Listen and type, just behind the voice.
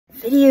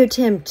video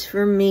attempt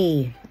from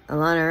me,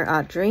 Alana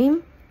Art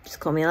Dream.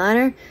 Just call me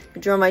Alana. I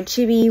draw my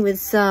chibi with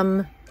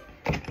some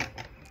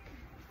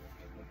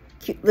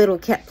cute little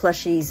cat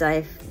plushies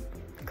I've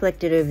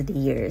collected over the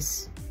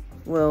years.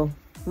 Well,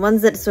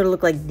 ones that sort of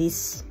look like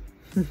this.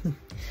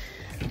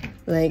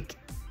 Like,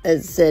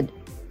 as I said,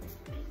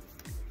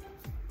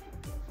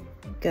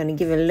 gonna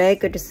give a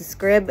like or to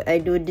subscribe. I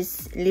do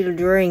this little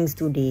drawings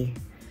today.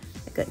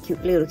 I got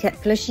cute little cat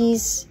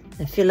plushies.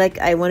 I feel like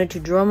I wanted to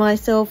draw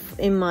myself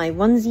in my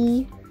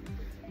onesie,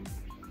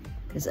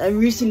 because I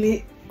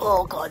recently...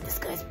 Oh god, this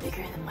guy's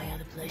bigger than my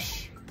other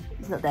plush.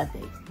 He's not that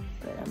big,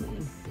 but I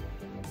mean,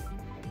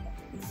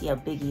 let's see how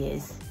big he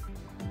is.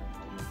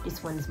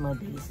 This one's my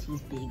biggest.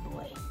 He's big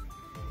boy.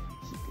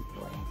 He's big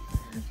boy.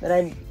 But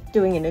I'm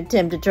doing an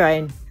attempt to try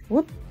and...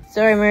 Whoop!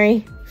 Sorry,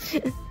 Murray.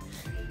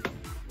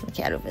 The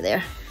cat over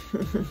there.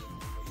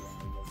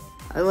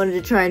 I wanted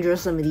to try and draw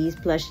some of these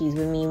plushies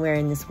with me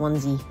wearing this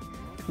onesie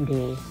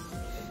today.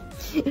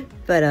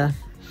 But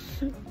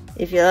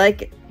if you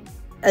like,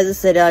 as I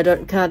said,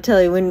 I can't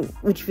tell you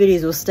which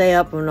videos will stay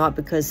up or not,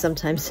 because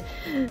sometimes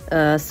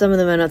some of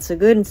them are not so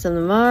good and some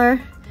of them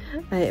are.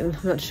 I'm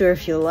not sure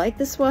if you'll like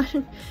this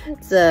one.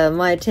 It's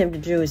my attempt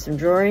to do some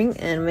drawing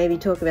and maybe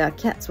talk about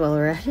cats while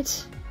we're at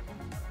it.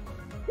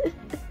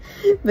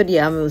 But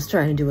yeah, I was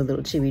trying to do a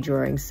little chibi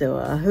drawing, so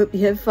I hope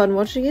you have fun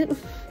watching it.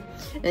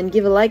 And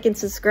give a like and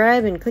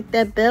subscribe and click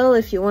that bell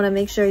if you want to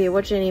make sure you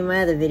watch any of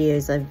my other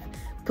videos. I've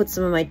put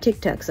some of my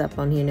TikToks up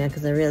on here now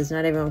because I realize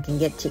not everyone can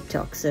get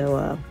TikTok,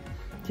 so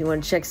if you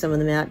want to check some of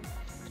them out.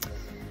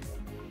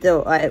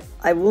 Though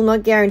I will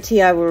not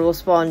guarantee I will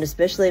respond,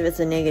 especially if it's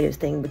a negative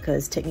thing,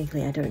 because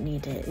technically I don't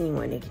need any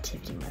more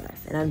negativity in my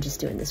life, and I'm just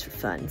doing this for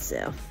fun.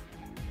 So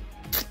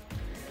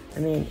I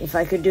mean, if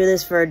I could do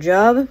this for a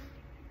job,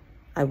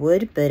 I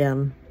would, but I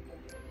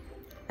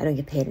don't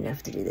get paid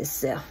enough to do this,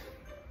 so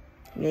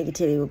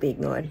negativity will be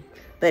ignored.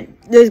 But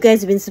those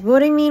guys have been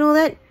supporting me and all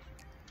that.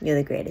 You're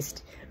the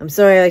greatest. I'm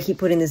sorry I keep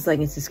putting this like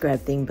and subscribe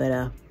thing,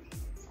 but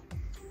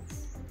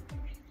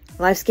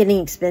life's getting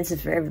expensive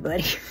for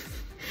everybody.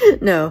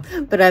 No,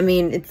 but I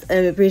mean, I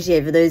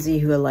appreciate for those of you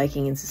who are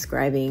liking and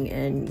subscribing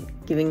and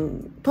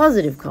giving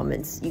positive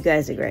comments. You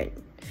guys are great.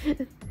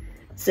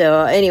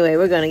 So anyway,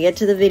 we're gonna get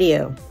to the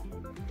video.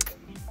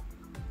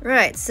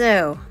 Right,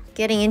 so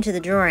getting into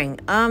the drawing.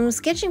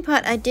 Sketching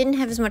part, I didn't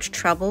have as much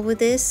trouble with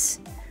this,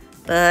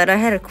 but I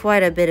had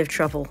quite a bit of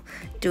trouble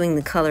doing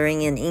the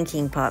coloring and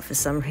inking part for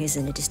some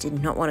reason. It just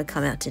did not want to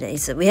come out today.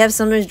 So we have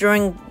sometimes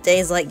drawing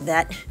days like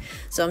that,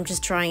 so I'm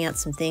just trying out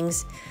some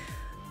things.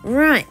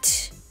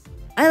 Right.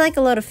 I like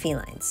a lot of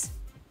felines,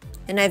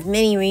 and I have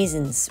many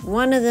reasons.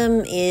 One of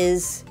them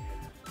is,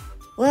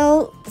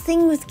 well, the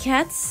thing with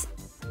cats,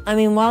 I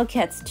mean wild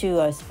cats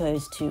too, I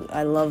suppose too.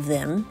 I love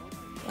them.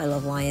 I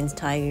love lions,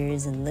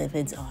 tigers, and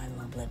leopards. Oh, I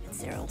love leopards,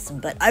 they're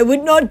awesome. But I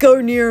would not go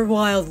near a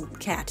wild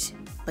cat,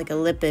 like a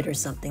leopard or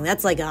something.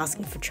 That's like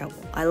asking for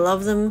trouble. I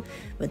love them,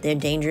 but they're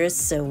dangerous,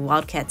 so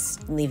wild cats,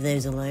 leave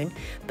those alone.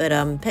 But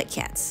pet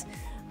cats,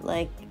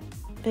 like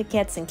pet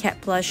cats and cat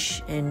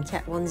plush and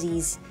cat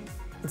onesies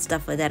and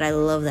stuff like that. I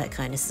love that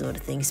kind of sort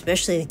of thing.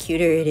 Especially the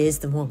cuter it is,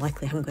 the more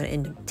likely I'm going to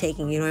end up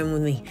taking it home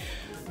with me.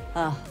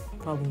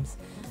 Problems.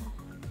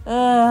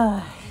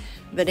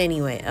 But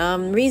anyway,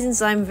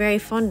 reasons I'm very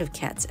fond of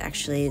cats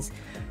actually is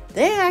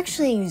they're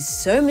actually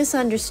so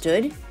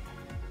misunderstood.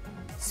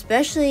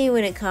 Especially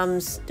when it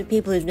comes to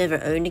people who've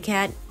never owned a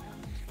cat,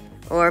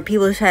 or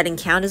people who've had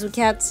encounters with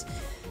cats.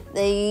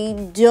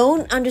 They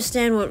don't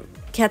understand what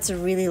cats are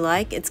really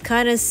like. It's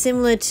kind of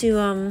similar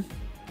to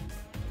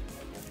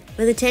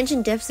with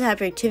attention deficit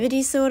hyperactivity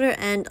disorder,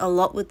 and a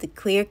lot with the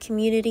queer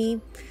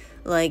community.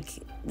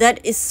 Like,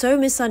 that is so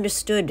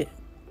misunderstood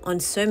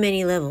on so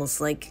many levels.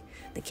 Like,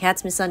 the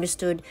cat's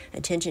misunderstood,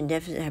 attention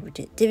deficit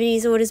hyperactivity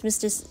disorder is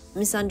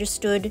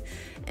misunderstood,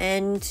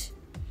 and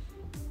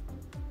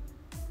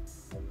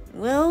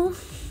well,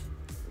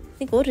 I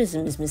think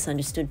autism is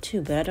misunderstood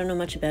too, but I don't know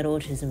much about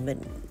autism. But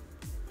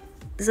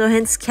so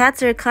hence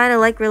cats are kind of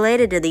like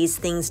related to these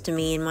things to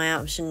me in my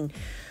option.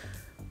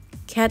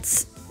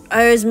 Cats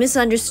are as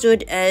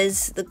misunderstood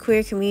as the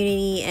queer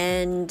community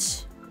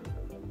and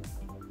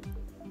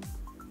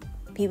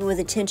people with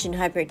attention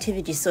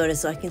hyperactivity disorder,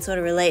 so I can sort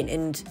of relate.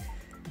 And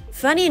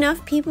funny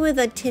enough, people with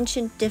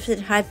attention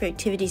deficit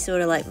hyperactivity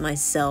disorder like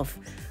myself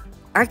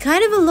are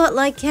kind of a lot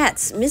like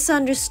cats,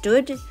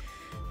 misunderstood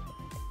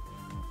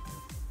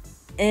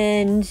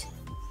and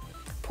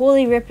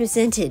poorly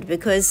represented,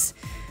 because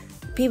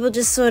people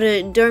just sort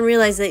of don't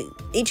realize that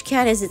each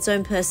cat has its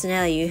own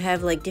personality. You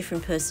have like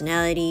different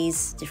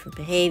personalities, different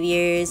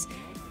behaviors.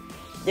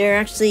 There are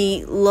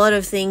actually a lot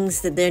of things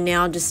that they're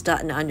now just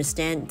starting to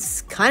understand.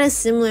 It's kind of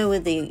similar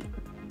with the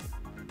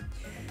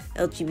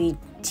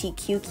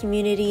LGBTQ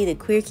community. The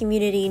queer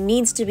community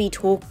needs to be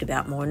talked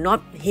about more,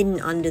 not hidden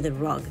under the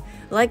rug.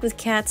 Like with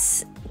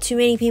cats, too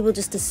many people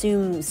just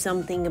assume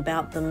something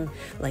about them,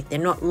 like they're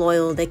not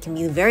loyal. They can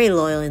be very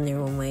loyal in their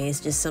own ways,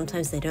 just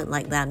sometimes they don't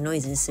like loud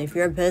noises. So if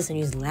you're a person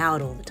who's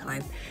loud all the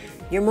time,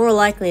 you're more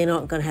likely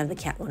not going to have the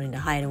cat wanting to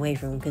hide away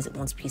from him because it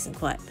wants peace and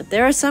quiet. But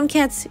there are some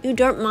cats who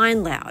don't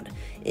mind loud.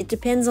 It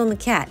depends on the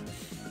cat.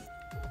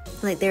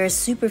 Like, there are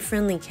super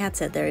friendly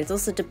cats out there. It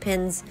also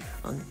depends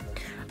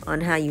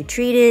on how you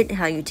treat it,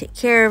 how you take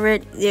care of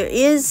it.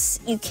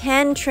 You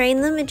can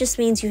train them. It just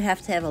means you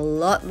have to have a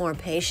lot more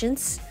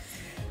patience.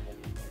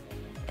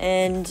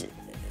 And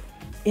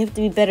you have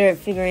to be better at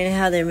figuring out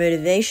how their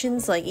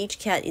motivations, like each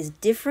cat is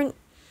different.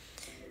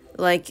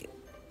 Like,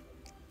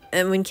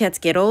 and when cats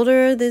get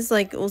older, there's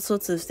like all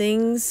sorts of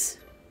things.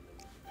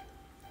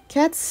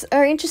 Cats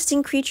are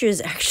interesting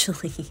creatures,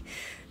 actually.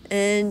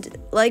 And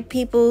like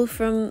people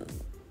from,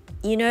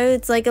 you know,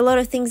 it's like a lot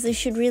of things they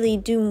should really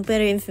do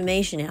better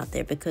information out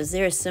there, because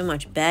there is so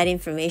much bad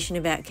information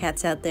about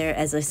cats out there.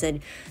 As I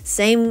said,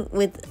 same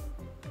with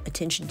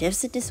attention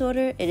deficit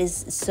disorder. It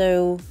is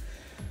so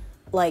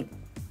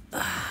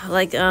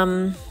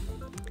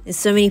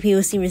so many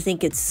people seem to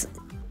think it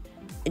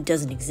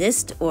doesn't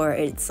exist, or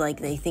it's like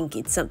they think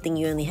it's something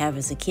you only have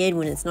as a kid,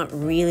 when it's not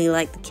really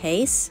like the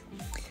case.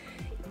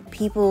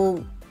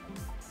 So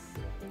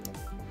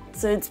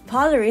it's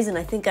part of the reason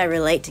I think I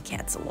relate to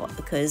cats a lot,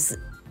 because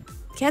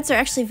cats are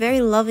actually very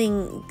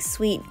loving,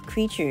 sweet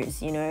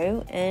creatures, you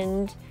know,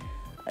 and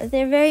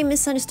they're very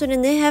misunderstood,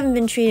 and they haven't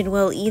been treated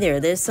well either.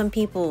 There's some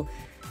people,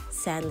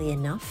 sadly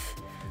enough,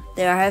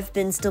 there have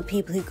been still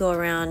people who go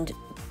around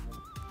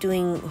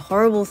doing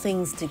horrible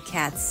things to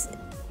cats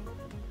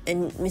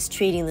and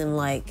mistreating them.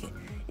 Like,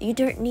 you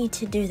don't need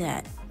to do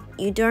that.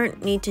 You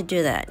don't need to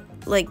do that.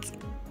 Like,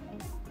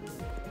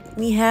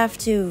 we have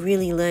to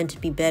really learn to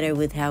be better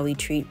with how we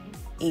treat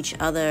each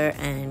other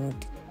and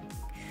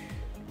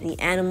the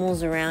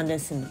animals around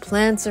us and the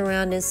plants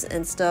around us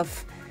and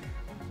stuff.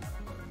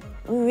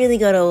 We really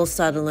got to all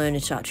start to learn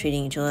to start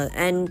treating each other,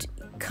 and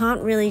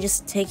can't really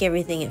just take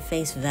everything at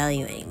face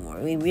value anymore.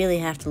 We really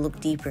have to look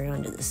deeper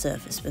under the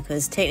surface,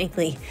 because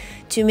technically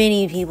too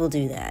many people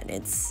do that.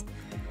 It's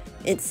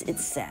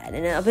sad.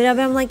 And but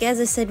I'm like, as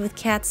I said with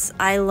cats,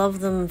 I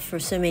love them for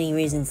so many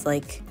reasons.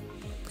 Like,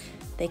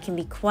 they can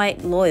be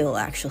quite loyal,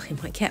 actually.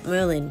 My cat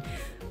Merlin,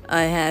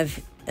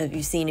 have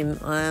you seen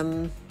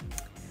him?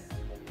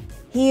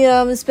 He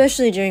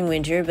especially during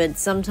winter, but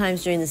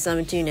sometimes during the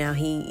summer too now,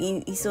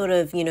 he sort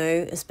of, you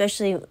know,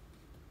 especially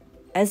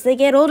as they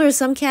get older,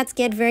 some cats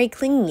get very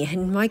clingy,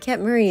 and my cat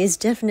Murray is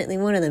definitely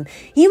one of them.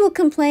 He will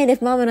complain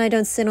if Mum and I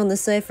don't sit on the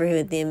sofa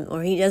with him,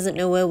 or he doesn't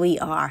know where we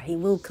are. He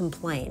will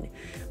complain.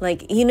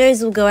 Like, he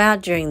knows we'll go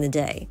out during the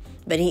day,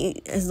 but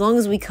as long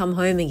as we come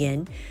home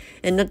again,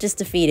 and not just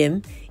to feed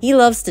him, he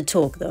loves to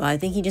talk, though. I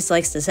think he just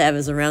likes to have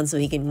us around so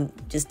he can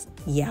just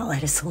yell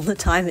at us all the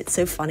time. It's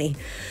so funny.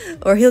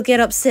 Or he'll get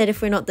upset if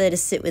we're not there to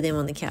sit with him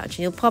on the couch, and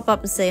he'll pop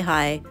up and say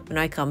hi when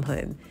I come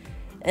home.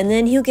 And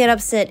then he'll get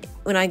upset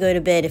when I go to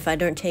bed if I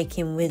don't take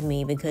him with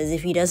me, because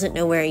if he doesn't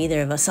know where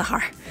either of us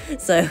are.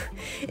 So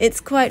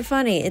it's quite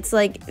funny. It's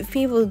like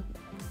people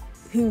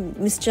who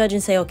misjudge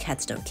and say, oh,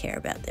 cats don't care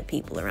about their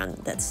people around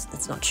them.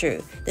 That's not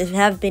true. There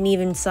have been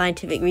even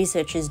scientific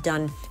researches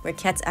done where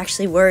cats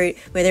actually worried,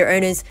 where their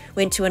owners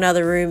went to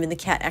another room and the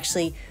cat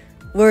actually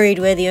worried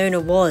where the owner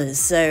was.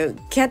 So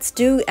cats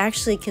do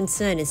actually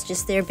concern. It's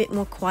just they're a bit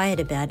more quiet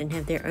about it and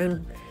have their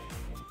own.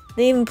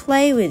 They even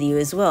play with you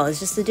as well. It's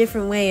just a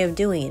different way of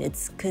doing it.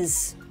 It's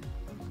because,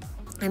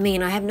 I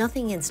mean, I have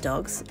nothing against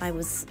dogs. I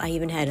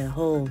even had a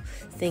whole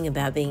thing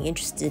about being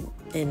interested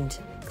in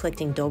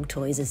collecting dog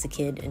toys as a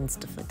kid and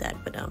stuff like that.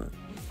 But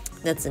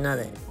that's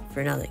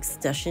for another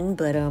discussion.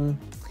 But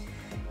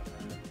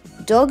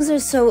dogs are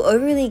so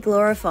overly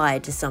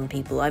glorified to some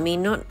people. I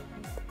mean,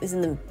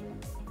 isn't them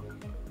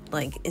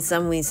like in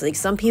some ways, like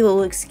some people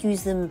will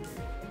excuse them,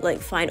 like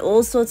find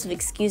all sorts of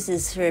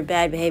excuses for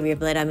bad behavior.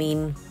 But I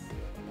mean,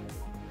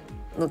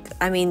 look,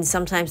 I mean,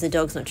 sometimes the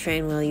dog's not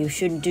trained well. You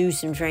should do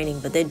some training,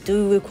 but they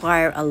do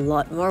require a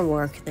lot more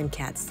work than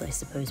cats, I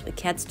suppose. But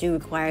cats do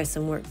require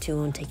some work too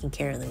on taking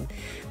care of them.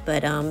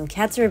 But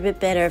cats are a bit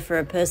better for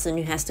a person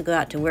who has to go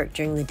out to work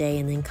during the day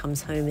and then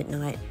comes home at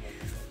night,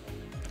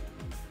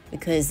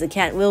 because the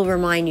cat will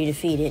remind you to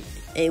feed it.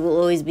 It will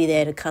always be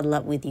there to cuddle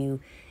up with you.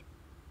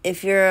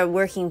 If you're a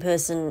working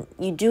person,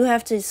 you do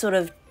have to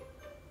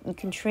you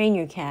can train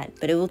your cat,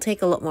 but it will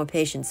take a lot more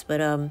patience.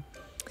 But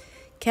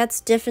cats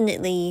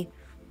definitely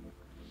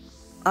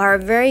are a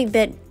very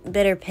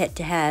better pet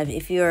to have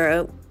if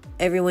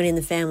everyone in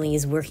the family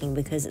is working,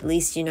 because at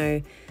least, you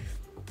know,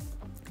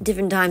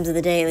 different times of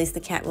the day, at least the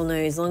cat will know,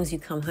 as long as you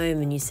come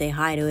home and you say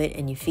hi to it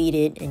and you feed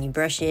it and you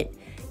brush it,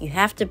 you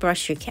have to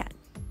brush your cat.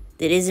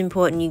 It is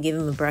important you give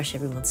him a brush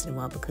every once in a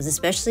while, because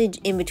especially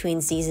in between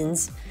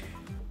seasons,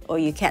 or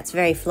your cat's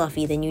very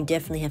fluffy, then you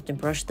definitely have to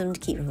brush them to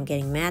keep them from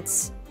getting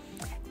mats.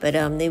 But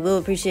they will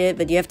appreciate it,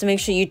 but you have to make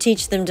sure you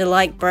teach them to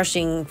like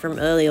brushing from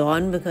early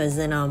on, because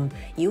then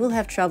you will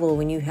have trouble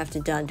when you have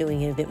to start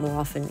doing it a bit more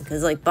often,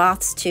 because like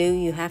baths too,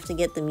 you have to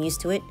get them used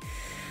to it.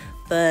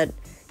 But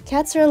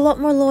cats are a lot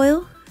more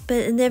loyal,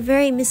 and they're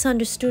very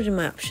misunderstood in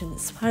my option.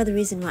 It's part of the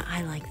reason why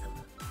I like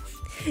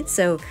them.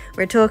 So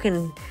we're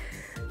talking,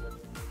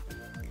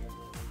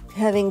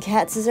 having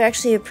cats is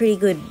actually a pretty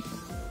good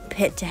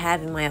pet to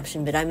have in my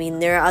option, but I mean,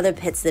 there are other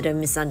pets that are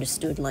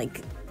misunderstood,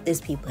 like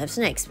there's people who have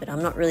snakes, but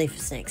I'm not really for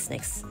snakes.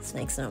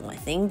 Snakes are not my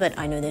thing, but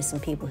I know there's some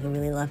people who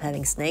really love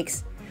having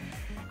snakes,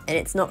 and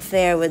it's not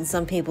fair when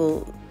some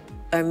people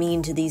are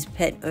mean to these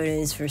pet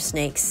owners for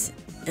snakes,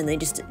 and they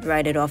just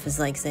write it off as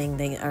like saying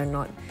they are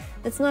not.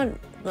 That's not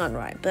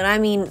right. But I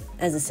mean,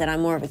 as I said,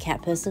 I'm more of a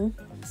cat person,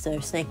 so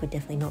snake would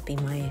definitely not be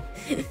my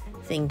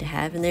thing to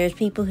have. And there's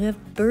people who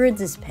have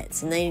birds as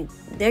pets, and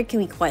they can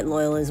be quite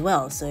loyal as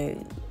well.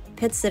 So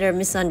pets that are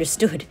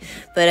misunderstood.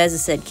 But as I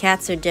said,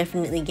 cats are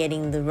definitely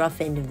getting the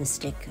rough end of the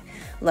stick.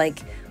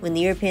 Like when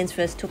the Europeans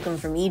first took them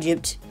from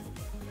Egypt,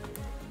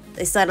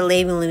 they started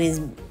labeling them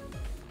as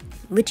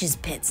witches'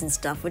 pets and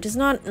stuff, which is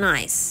not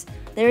nice.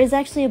 There is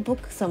actually a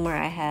book somewhere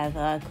I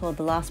have called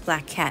The Last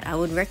Black Cat. I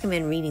would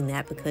recommend reading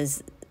that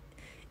because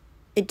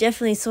it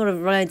definitely sort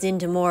of rides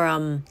into more,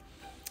 I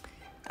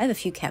have a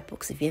few cat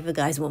books. If you ever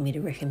guys want me to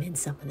recommend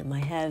some of them, I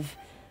have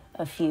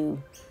a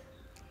few.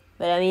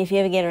 But I mean, if you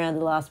ever get around,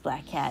 The Last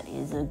Black Cat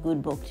is a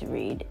good book to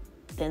read.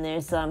 Then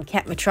there's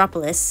Cat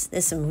Metropolis.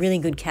 There's some really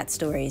good cat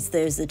stories.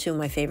 Those are two of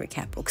my favorite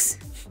cat books.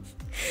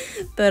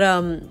 But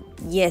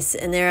yes,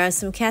 and there are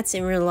some cats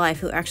in real life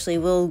who actually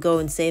will go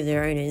and save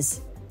their owners.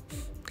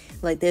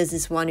 Like there's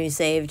this one who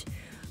saved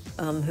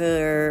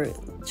her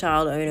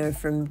child owner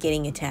from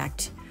getting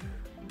attacked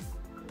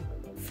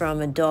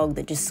from a dog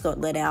that just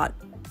got let out.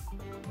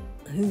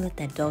 Who let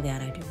that dog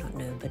out? I do not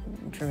know, but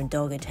from a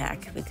dog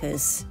attack,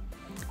 because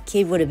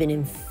kid would have been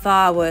in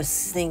far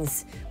worse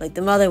things. Like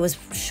the mother was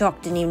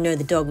shocked, didn't even know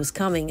the dog was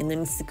coming, and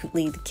then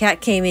quickly the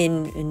cat came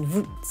in and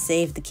whoop,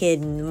 saved the kid,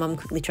 and the mum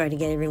quickly tried to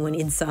get everyone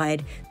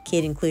inside,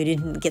 kid included,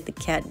 and get the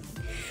cat.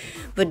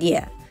 But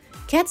yeah,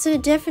 cats are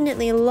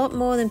definitely a lot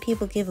more than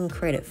people give them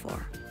credit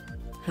for.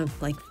 I'm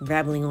like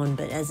rabbling on,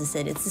 but as I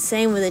said, it's the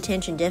same with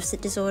attention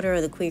deficit disorder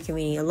or the queer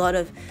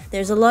community.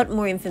 There's a lot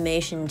more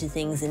information to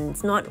things, and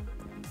it's not,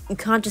 you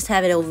can't just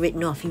have it all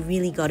written off. You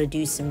really got to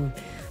do some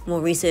more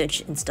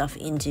research and stuff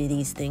into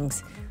these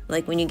things.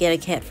 Like when you get a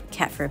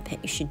cat for a pet,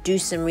 you should do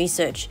some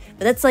research.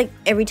 But that's like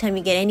every time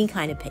you get any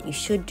kind of pet, you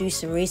should do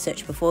some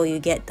research before you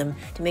get them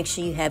to make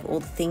sure you have all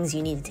the things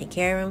you need to take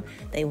care of them.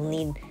 They will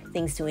need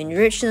things to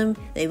enrich them.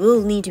 They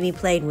will need to be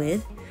played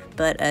with.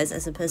 But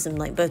as a person,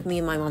 like both me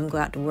and my mom go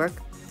out to work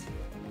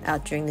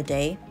out during the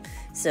day.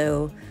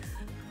 So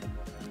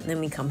then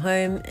we come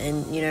home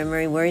and, you know,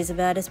 Murray worries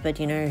about us, but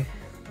you know,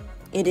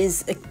 it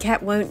is, a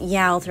cat won't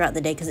yowl throughout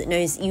the day because it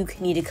knows you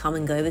need to come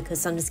and go,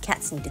 because sometimes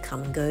cats need to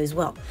come and go as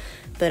well.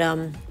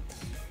 But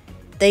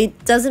they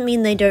doesn't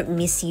mean they don't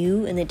miss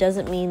you, and it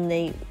doesn't mean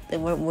they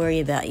won't worry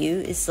about you.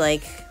 It's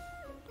like,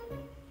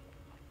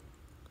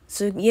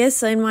 so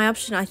yes, in my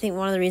option, I think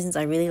one of the reasons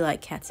I really like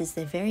cats is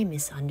they're very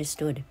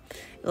misunderstood.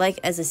 Like,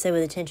 as I said,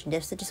 with attention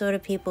deficit disorder,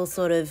 people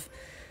sort of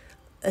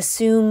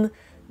assume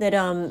that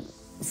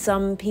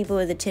some people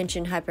with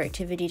attention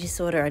hyperactivity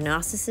disorder are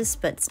narcissists,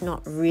 but it's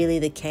not really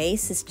the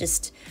case. It's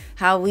just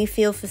how we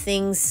feel for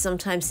things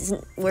sometimes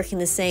isn't working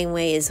the same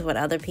way as what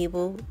other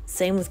people.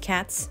 Same with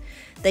cats.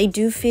 They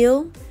do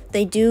feel,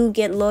 they do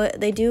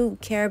they do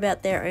care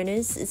about their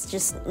owners. It's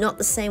just not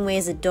the same way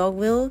as a dog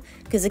will,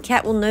 because a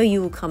cat will know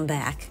you will come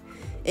back.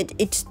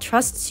 It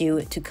trusts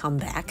you to come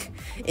back.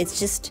 It's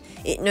just,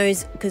 it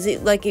knows, because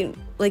like you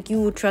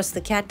will trust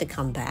the cat to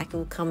come back. It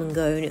will come and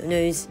go, and it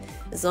knows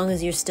as long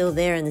as you're still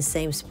there in the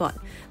same spot.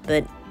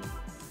 But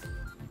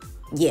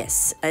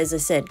yes, as I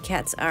said,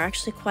 cats are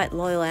actually quite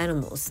loyal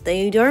animals.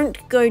 They don't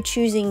go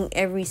choosing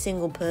every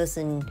single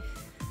person.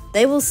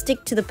 They will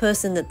stick to the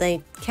person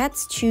that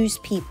cats choose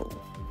people.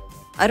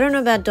 I don't know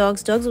about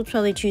dogs. Dogs will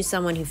probably choose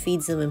someone who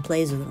feeds them and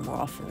plays with them more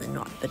often than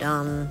not. But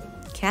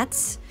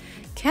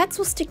cats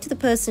will stick to the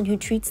person who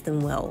treats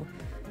them well.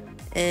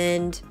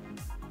 And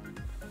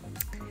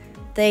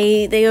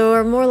they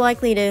are more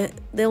likely to,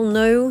 they'll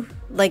know,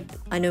 like,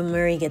 I know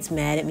Murray gets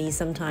mad at me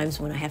sometimes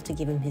when I have to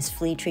give him his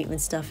flea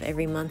treatment stuff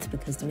every month,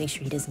 because to make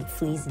sure he doesn't have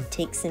fleas and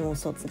ticks and all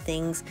sorts of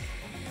things.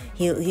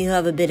 He'll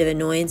have a bit of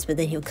annoyance, but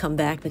then he'll come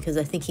back because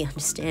I think he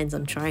understands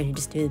I'm trying to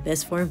just do the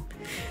best for him.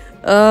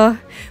 But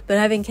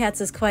having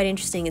cats is quite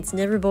interesting. It's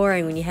never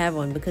boring when you have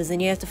one, because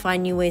then you have to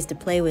find new ways to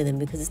play with him,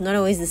 because it's not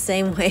always the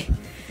same way.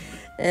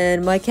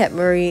 And my cat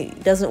Murray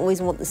doesn't always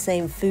want the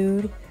same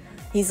food.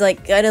 He's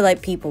like, kind of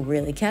like people,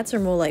 really. Cats are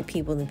more like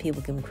people than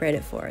people give them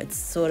credit for. It's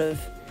sort of,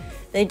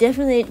 they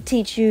definitely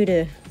teach you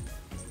to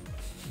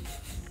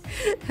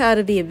how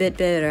to be a bit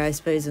better, I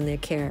suppose, in their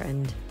care.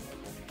 And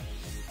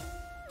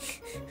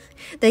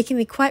they can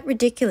be quite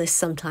ridiculous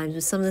sometimes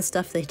with some of the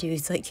stuff they do.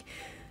 It's like,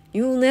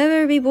 you will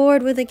never be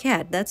bored with a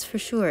cat, that's for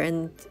sure.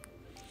 And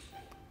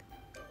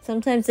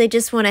sometimes they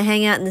just want to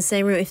hang out in the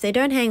same room. If they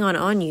don't hang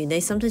on you, they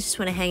sometimes just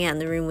want to hang out in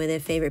the room where their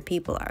favorite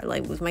people are.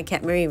 Like with my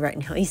cat Murray right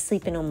now, he's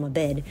sleeping on my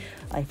bed.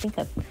 I think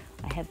I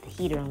have the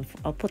heater on.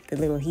 I'll put the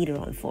little heater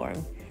on for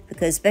him,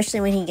 because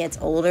especially when he gets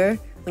older,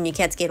 when your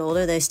cats get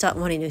older, they start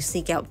wanting to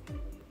seek out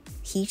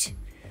heat.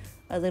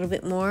 a little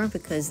bit more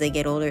because they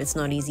get older. It's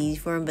not easy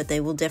for them, but they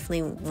will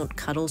definitely want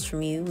cuddles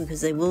from you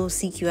because they will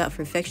seek you out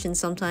for affection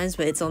sometimes,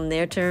 but it's on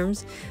their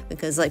terms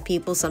because like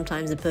people,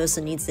 sometimes a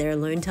person needs their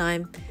alone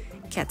time.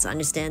 Cats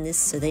understand this,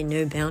 so they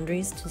know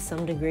boundaries to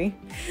some degree,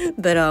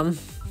 but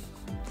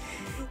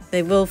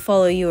they will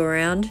follow you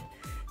around.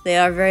 They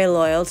are very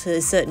loyal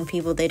to certain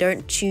people. They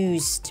don't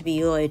choose to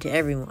be loyal to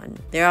everyone.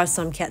 There are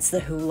some cats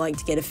that who like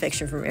to get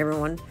affection from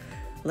everyone.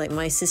 Like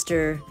my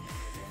sister,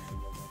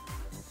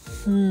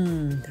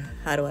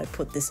 how do I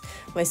put this?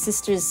 My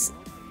sister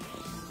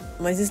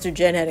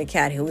Jen had a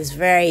cat who was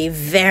very,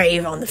 very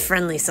on the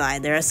friendly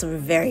side. There are some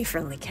very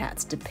friendly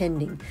cats,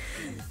 depending.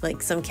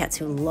 Like some cats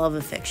who love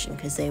affection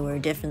because they were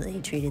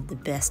definitely treated the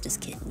best as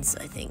kittens,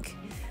 I think.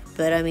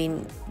 But I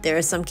mean, there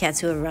are some cats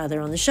who are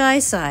rather on the shy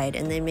side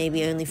and they may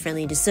be only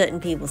friendly to certain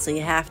people, so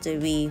you have to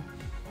be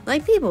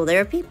like people. There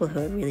are people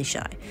who are really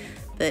shy.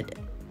 But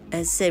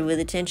as said, with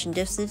attention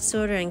deficit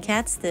disorder and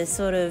cats, they're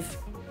sort of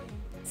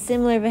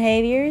similar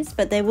behaviors,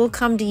 but they will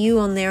come to you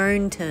on their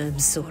own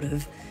terms, sort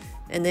of.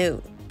 And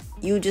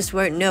you just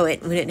won't know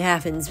it when it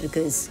happens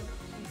because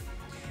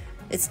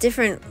it's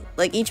different.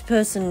 Like each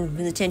person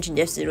with attention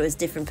deficit has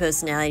different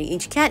personality.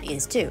 Each cat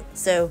is too.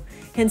 So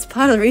hence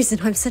part of the reason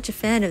I'm such a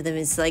fan of them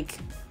is like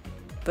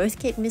both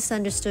get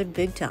misunderstood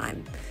big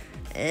time.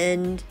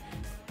 And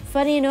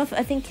funny enough,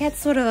 I think cats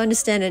sort of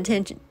understand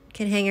attention,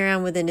 can hang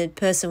around with a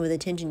person with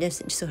attention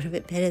deficit sort of a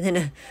bit better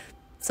than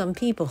some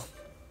people.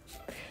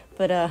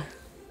 But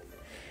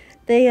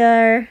they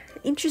are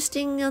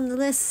interesting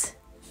nonetheless.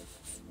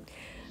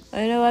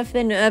 I know I've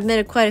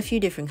met quite a few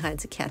different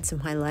kinds of cats in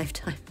my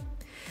lifetime.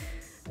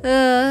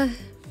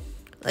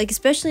 Like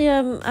especially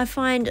I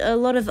find a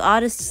lot of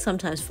artists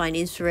sometimes find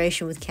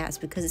inspiration with cats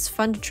because it's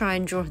fun to try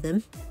and draw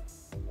them.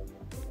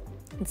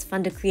 It's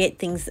fun to create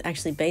things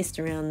actually based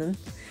around them.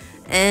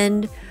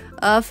 And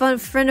a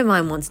friend of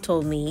mine once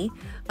told me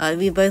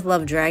we both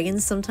love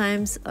dragons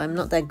sometimes. I'm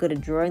not that good at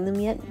drawing them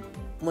yet.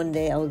 One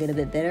day I'll get a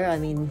bit better. I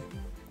mean,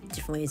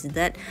 different ways of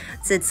that.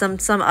 Said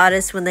some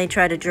artists, when they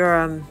try to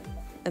draw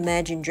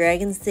imagine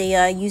dragons,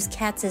 they use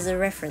cats as a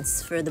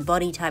reference for the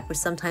body type or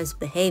sometimes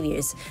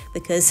behaviors,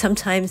 because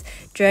sometimes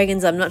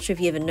dragons, I'm not sure if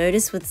you ever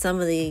noticed with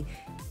some of the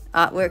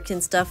artwork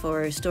and stuff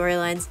or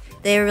storylines,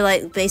 they're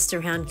like based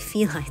around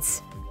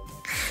felines.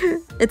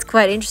 It's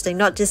quite interesting.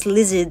 Not just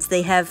lizards,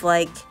 they have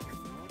like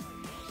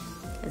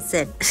I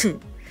said so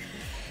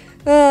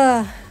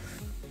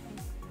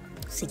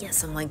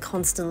yes, I'm like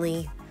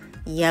constantly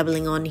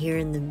yabbling on here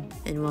and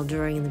while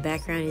drawing in the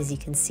background, as you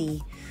can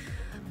see.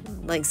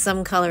 Like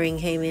some coloring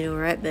came in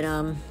alright, but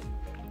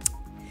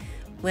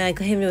when I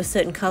came to a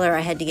certain color,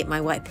 I had to get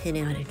my white pen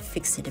out and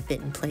fix it a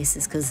bit in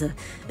places because a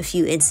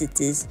few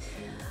instances.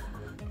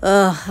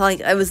 Like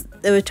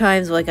there were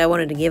times like I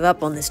wanted to give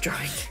up on this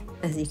drawing.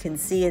 As you can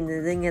see in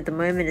the thing at the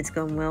moment, it's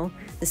gone well.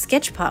 The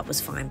sketch part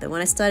was fine, but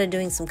when I started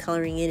doing some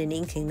coloring in and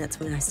inking, that's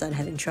when I started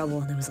having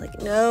trouble, and I was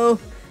like, no,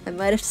 I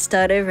might have to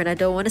start over, and I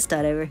don't want to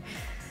start over.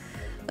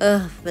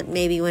 But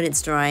maybe when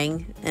it's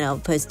drying, and I'll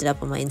post it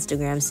up on my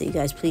Instagram, so you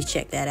guys please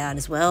check that out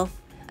as well.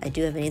 I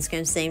do have an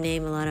Instagram, same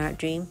name, Alana Art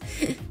Dream.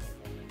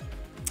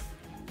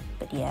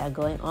 But yeah,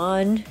 going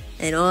on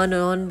and on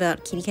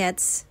about kitty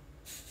cats.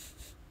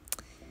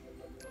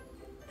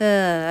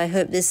 I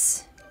hope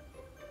this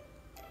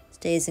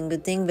stays in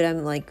good thing, but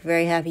I'm like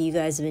very happy you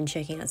guys have been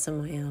checking out some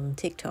of my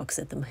TikToks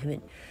at the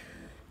moment.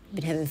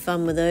 Been having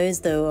fun with those,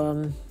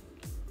 though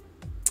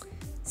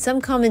some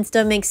comments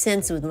don't make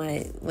sense with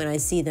when I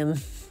see them.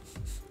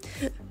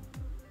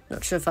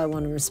 Not sure if I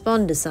want to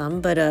respond to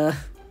some, but I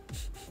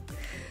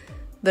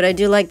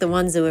do like the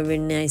ones that were really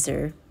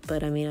nicer.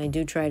 But I mean, I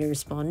do try to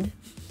respond.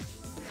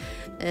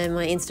 And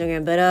my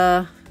Instagram, but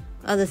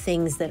other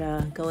things that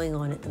are going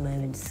on at the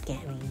moment,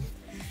 scamming.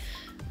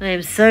 I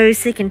am so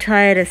sick and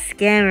tired of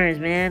scammers,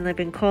 man. They've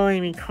been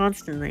calling me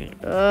constantly.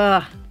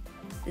 Ugh.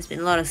 There's been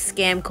a lot of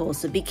scam calls,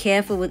 so be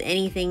careful with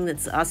anything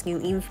that's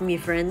asking, even from your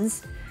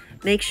friends.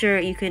 Make sure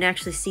you can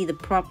actually see the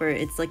proper,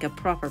 it's like a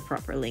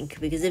proper link.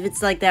 Because if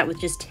it's like that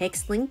with just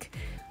text link,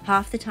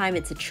 half the time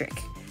it's a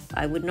trick.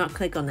 I would not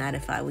click on that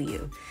if I were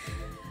you.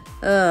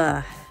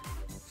 There've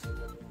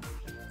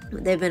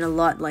been a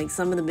lot, like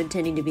some of them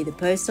pretending to be the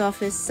post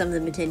office, some of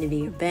them pretending to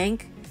be your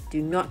bank.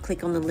 Do not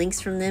click on the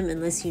links from them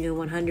unless you know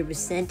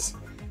 100%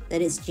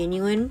 that it's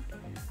genuine.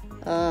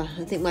 I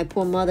think my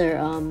poor mother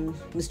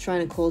was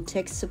trying to call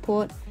tech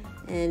support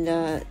and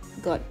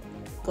got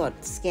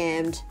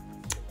scammed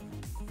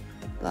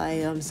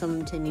by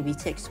someone pretending to be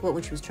tech support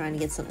when she was trying to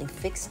get something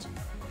fixed.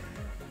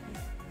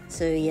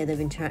 So yeah, they've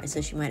been trying.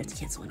 So she might have to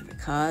cancel one of her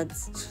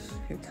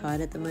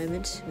card at the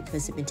moment,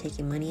 because they've been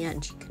taking money out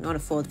and she cannot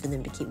afford for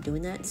them to keep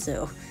doing that.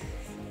 So,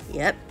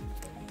 yep,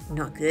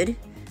 not good.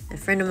 A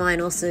friend of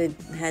mine also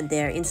had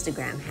their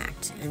Instagram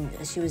hacked, and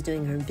she was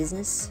doing her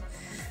business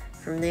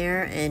from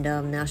there, and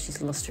now she's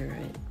lost her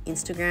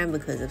Instagram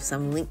because of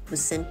some link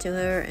was sent to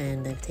her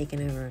and they've taken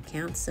over her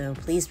account. So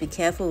please be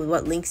careful with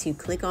what links you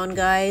click on,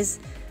 guys.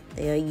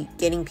 They are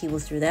getting people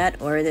through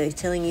that, or they're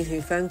telling you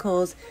through phone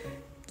calls,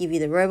 give you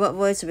the robot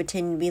voice or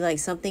pretend to be like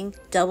something.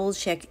 Double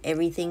check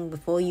everything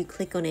before you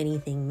click on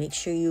anything. Make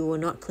sure you are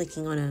not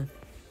clicking on a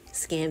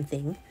scam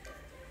thing.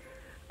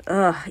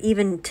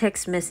 Even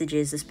text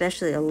messages,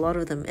 especially a lot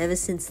of them, ever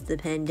since the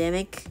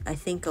pandemic, I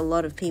think a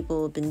lot of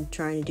people have been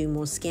trying to do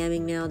more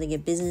scamming now to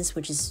get business,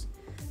 which is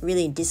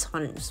really a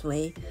dishonest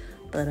way.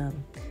 But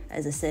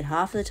as I said,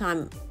 half of the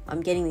time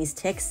I'm getting these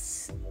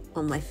texts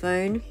on my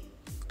phone.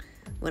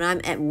 When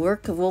I'm at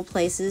work, of all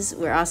places,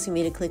 we're asking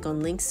me to click on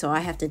links, so I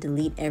have to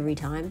delete every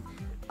time.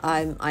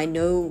 I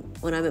know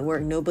when I'm at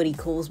work, nobody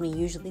calls me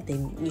usually. They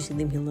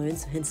usually leave me alone,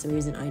 so hence the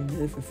reason I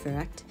know for a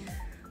fact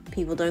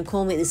people don't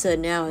call me at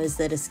certain hours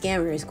that a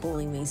scammer is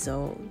calling me,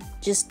 so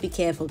just be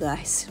careful,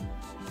 guys.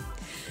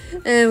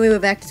 And we were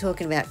back to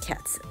talking about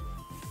cats.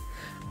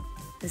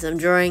 As I'm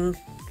drawing,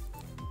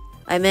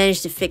 I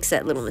managed to fix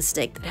that little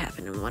mistake that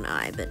happened in one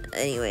eye, but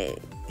anyway,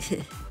 as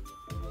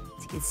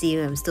you can see,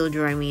 I'm still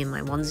drawing me in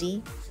my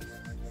onesie.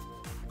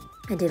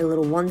 I did a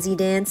little onesie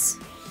dance.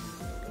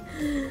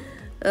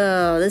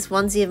 Oh, this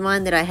onesie of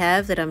mine that I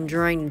have that I'm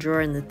drawing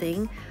the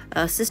thing,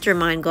 a sister of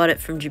mine got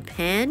it from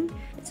Japan.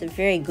 It's a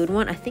very good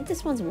one. I think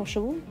this one's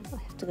washable. I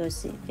have to go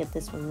get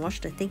this one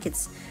washed. I think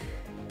it's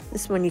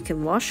this one you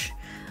can wash.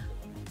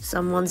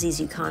 Some onesies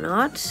you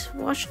cannot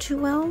wash too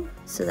well,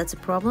 so that's a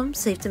problem.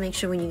 So you have to make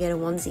sure when you get a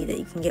onesie that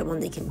you can get one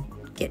that you can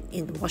get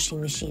in the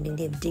washing machine and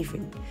give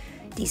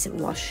decent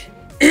wash.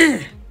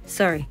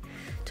 Sorry,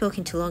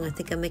 talking too long. I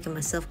think I'm making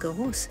myself go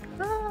hoarse.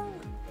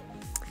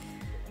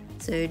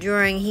 So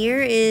drawing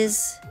here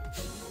is,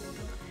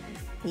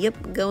 yep,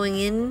 going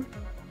in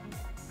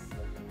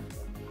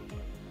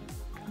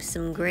with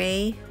some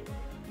gray,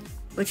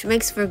 which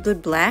makes for a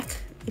good black.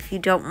 If you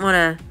don't want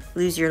to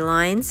lose your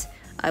lines,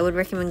 I would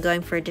recommend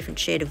going for a different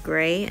shade of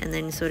gray and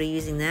then sort of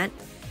using that.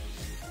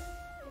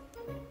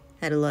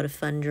 Had a lot of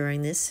fun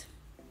drawing this.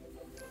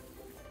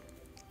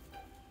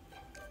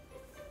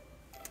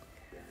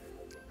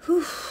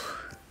 Whew.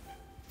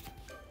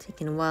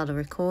 Taking a while to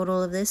record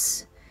all of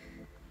this.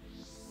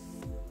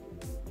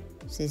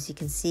 So as you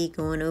can see,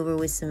 going over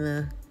with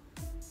some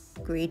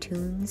gray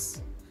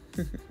tones.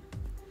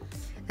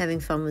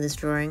 Having fun with this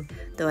drawing,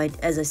 though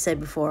as I said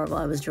before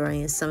while I was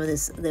drawing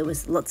this, there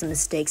was lots of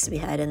mistakes to be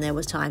had, and there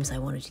was times I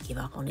wanted to give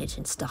up on it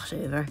and start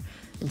over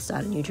and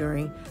start a new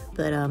drawing,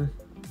 but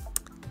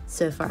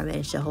so far I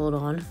managed to hold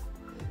on,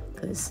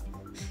 because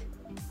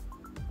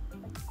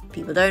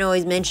people don't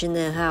always mention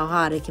how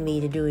hard it can be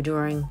to do a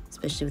drawing,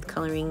 especially with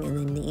coloring, and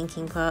then the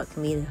inking part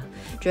can be the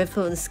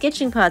dreadful. The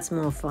sketching part's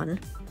more fun.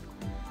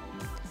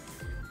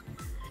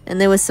 And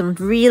there was some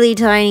really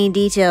tiny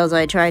details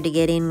I tried to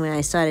get in when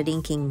I started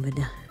inking, but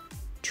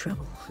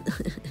trouble.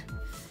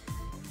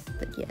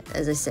 But yeah,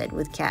 as I said,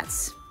 with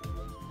cats,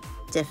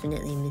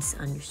 definitely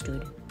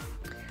misunderstood.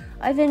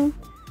 I've been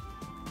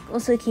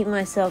also keeping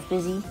myself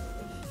busy.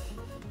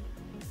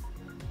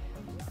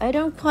 I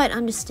don't quite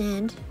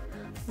understand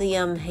the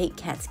hate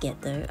cats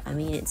get, though. I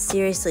mean, it's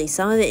seriously,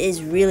 some of it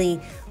is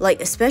really,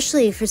 like,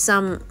 especially for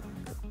some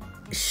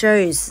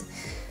shows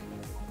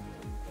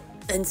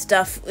and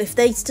stuff, if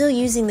they're still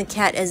using the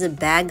cat as a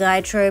bad guy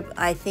trope,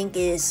 I think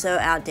it is so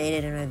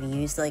outdated and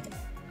overused. Like,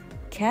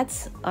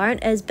 cats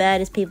aren't as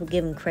bad as people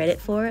give them credit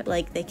for.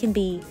 Like, they can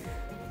be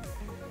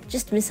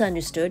just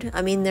misunderstood.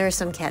 I mean, there are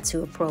some cats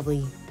who are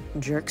probably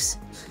jerks,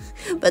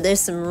 but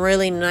there's some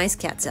really nice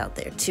cats out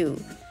there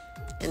too,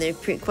 and they're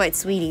quite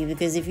sweetie,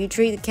 because if you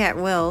treat the cat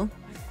well,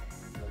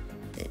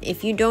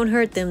 if you don't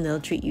hurt them,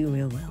 they'll treat you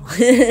real well.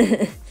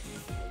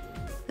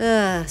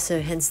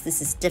 So hence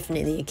this is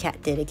definitely a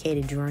cat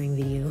dedicated drawing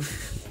video.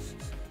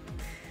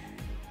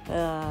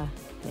 My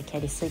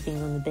cat is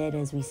sleeping on the bed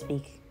as we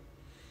speak.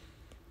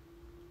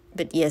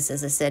 But yes,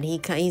 as I said,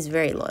 he's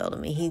very loyal to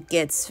me. He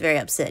gets very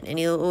upset, and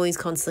he'll always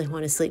constantly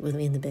want to sleep with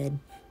me in the bed.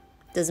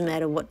 Doesn't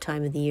matter what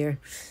time of the year.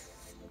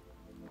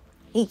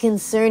 He's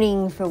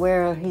concerning for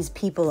where his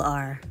people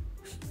are.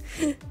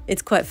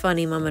 It's quite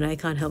funny. Mum and I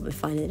can't help but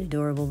find it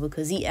adorable,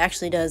 because he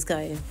actually does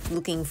go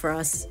looking for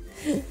us.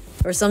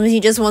 Or sometimes he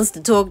just wants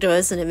to talk to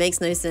us, and it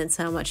makes no sense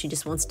how much he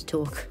just wants to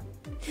talk.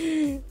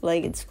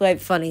 Like, it's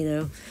quite funny,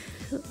 though.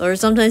 Or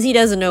sometimes he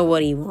doesn't know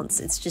what he wants.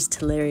 It's just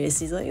hilarious.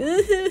 He's like,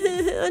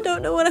 I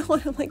don't know what I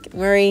want. I'm like,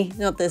 Murray,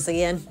 not this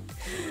again.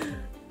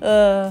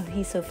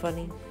 He's so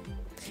funny.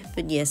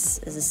 But yes,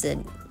 as I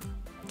said,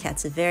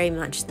 cats are very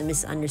much the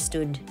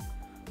misunderstood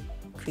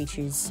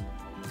creatures.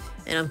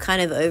 And I'm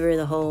kind of over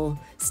the whole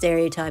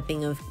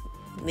stereotyping of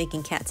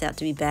making cats out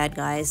to be bad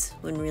guys,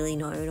 when really,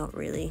 no, not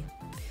really.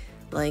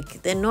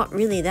 Like, they're not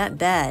really that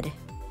bad.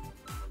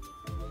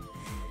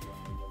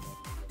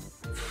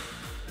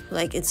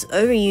 Like, it's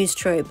overused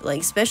trope, like,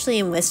 especially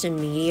in Western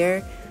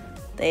media,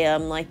 they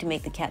like to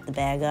make the cat the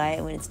bad guy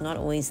when it's not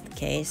always the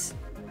case.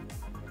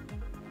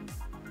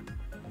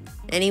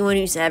 Anyone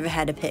who's ever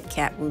had a pet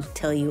cat will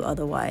tell you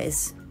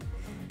otherwise.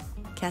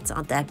 Cats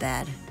aren't that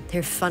bad.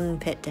 They're a fun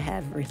pet to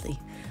have, really.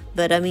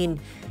 But I mean,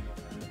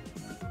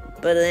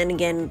 but then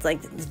again, it's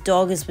like, the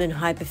dog has been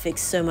hyperfixed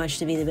so much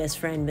to be the best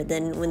friend, but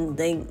then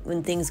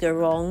when things go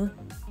wrong,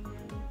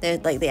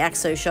 they act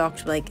so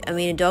shocked. Like, I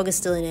mean, a dog is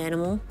still an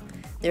animal,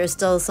 There are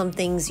still some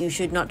things you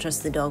should not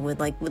trust the dog with,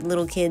 like with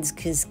little kids,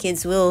 because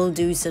kids will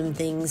do some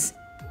things.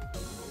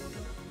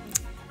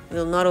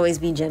 Will not always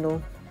be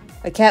gentle.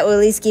 A cat will at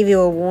least give you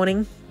a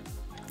warning.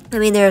 I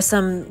mean, there are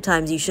some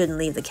times you shouldn't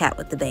leave the cat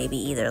with the baby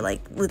either,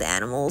 like with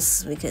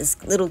animals, because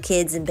little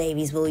kids and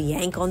babies will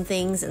yank on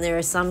things, and there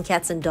are some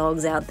cats and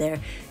dogs out there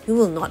who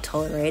will not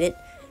tolerate it.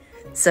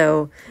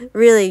 So,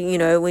 really, you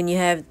know, when you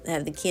have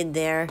the kid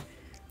there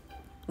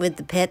with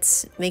the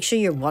pets, make sure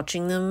you're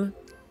watching them,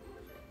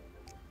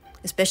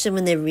 especially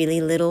when they're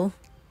really little,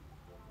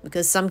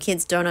 because some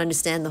kids don't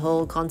understand the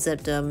whole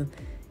concept.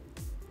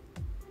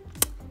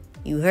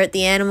 You hurt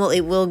the animal,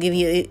 it will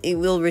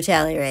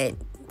retaliate.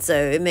 So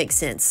it makes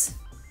sense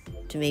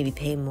to maybe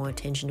pay more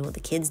attention to what the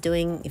kid's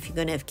doing. If you're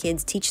going to have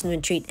kids, teach them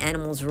to treat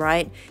animals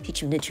right.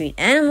 Teach them to treat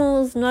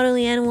animals, not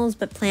only animals,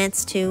 but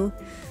plants too.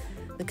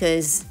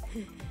 Because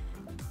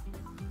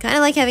kind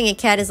of like having a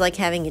cat is like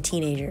having a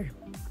teenager.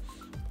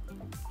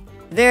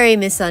 Very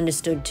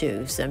misunderstood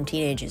too. Some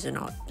teenagers are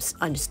not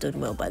understood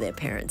well by their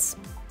parents.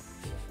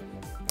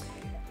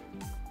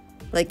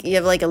 Like, you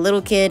have like a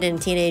little kid and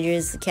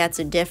teenagers. The cats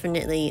are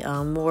definitely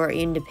more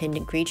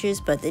independent creatures,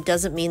 but it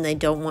doesn't mean they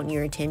don't want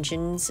your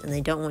attentions and they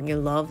don't want your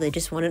love. They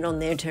just want it on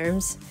their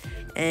terms.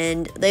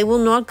 And they will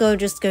not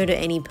just go to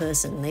any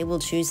person. They will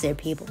choose their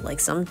people.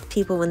 Like some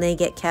people, when they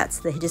get cats,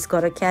 they just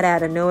got a cat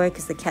out of nowhere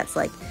because the cat's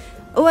like,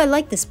 oh, I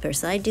like this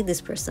person. I dig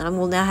this person. I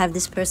will now have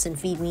this person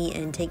feed me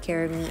and take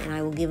care of me, and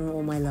I will give them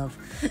all my love.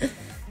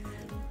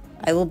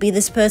 I will be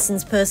this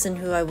person's person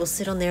who I will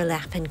sit on their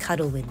lap and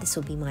cuddle with. This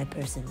will be my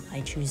person. I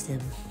choose them.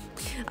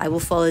 I will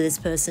follow this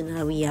person.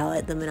 I will yell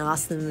at them and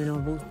ask them, and I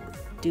will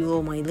do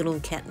all my little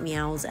cat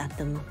meows at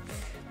them.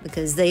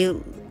 Because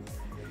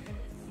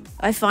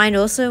I find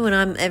also when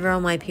I'm ever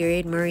on my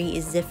period, Murray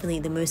is definitely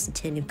the most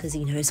attentive because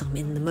he knows I'm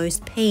in the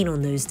most pain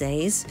on those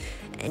days.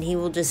 And he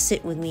will just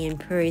sit with me and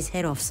purr his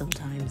head off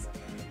sometimes.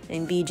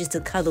 And be just a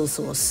cuddle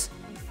source.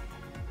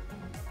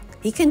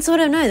 He can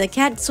sort of know. The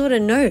cat sort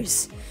of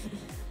knows.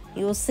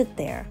 He will sit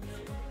there.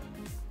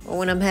 Or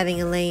when I'm having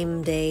a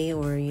lame day,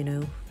 or, you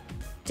know,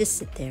 just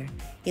sit there.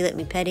 He let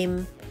me pet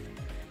him.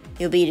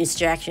 He'll be a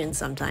distraction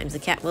sometimes. The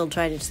cat will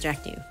try to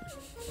distract you.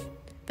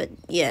 But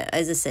yeah,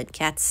 as I said,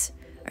 cats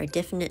are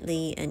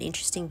definitely an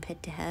interesting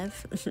pet to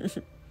have.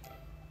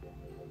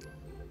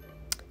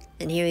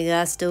 And here we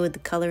are, still with the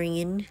colouring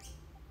in.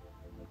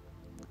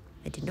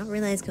 I did not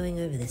realize going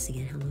over this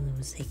again, how long it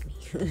would take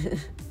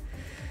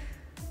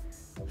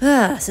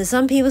me. So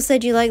some people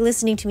said you like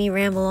listening to me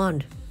ramble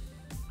on.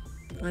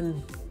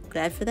 I'm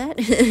glad for that.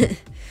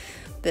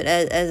 But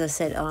as I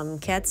said,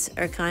 cats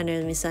are kind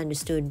of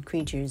misunderstood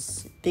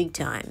creatures, big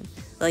time.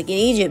 Like in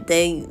Egypt,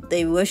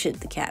 they worship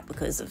the cat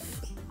because of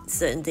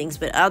certain things.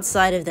 But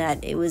outside of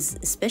that, it was,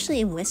 especially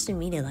in Western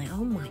media, like,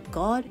 oh my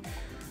god.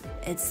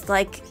 It's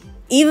like,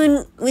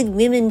 even with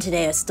women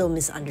today are still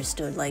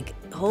misunderstood. Like,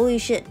 holy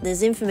shit,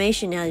 there's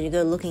information now you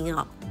go looking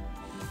up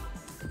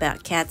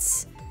about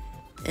cats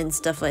and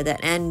stuff like that.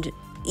 And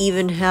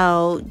even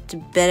how to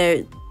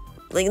better...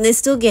 Like, they're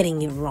still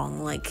getting it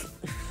wrong, like,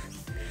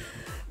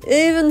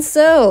 even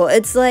so,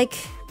 it's like,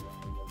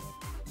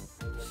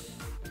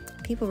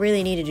 people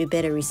really need to do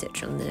better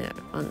research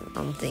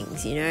on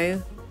things, you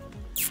know?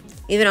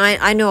 Even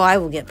I know I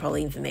will get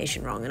probably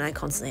information wrong, and I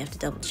constantly have to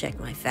double check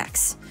my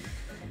facts.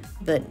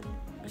 But,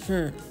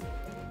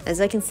 as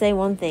I can say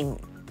one thing,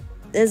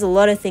 there's a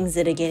lot of things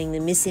that are getting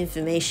the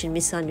misinformation,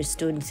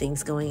 misunderstood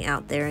things going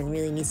out there, and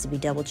really needs to be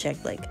double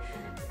checked, like,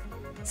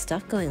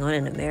 stuff going on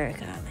in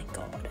America, oh my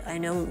god. I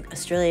know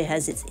Australia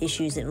has its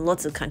issues and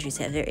lots of countries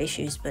have their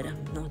issues, but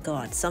oh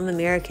god, some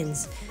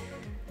Americans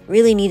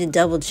really need to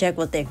double check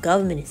what their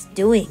government is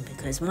doing,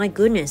 because my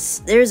goodness,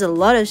 there's a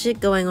lot of shit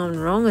going on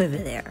wrong over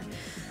there.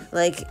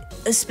 Like,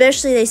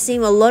 especially a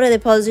lot of their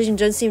politicians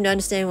don't seem to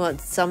understand what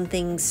some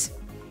things,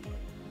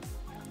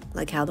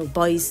 like how the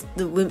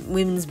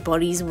women's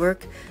bodies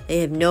work. They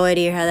have no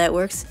idea how that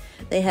works.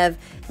 They have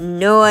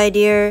no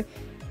idea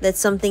that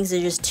some things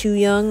are just too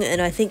young,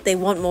 and I think they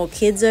want more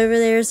kids over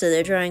there, so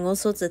they're trying all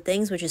sorts of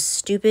things, which is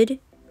stupid.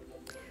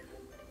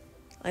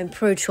 I'm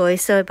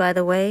pro-choice, so by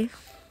the way.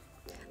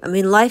 I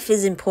mean, life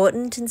is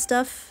important and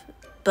stuff,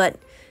 but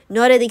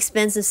not at the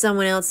expense of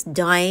someone else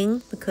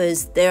dying,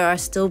 because there are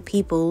still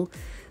people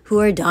who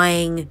are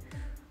dying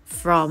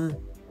from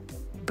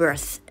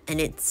birth,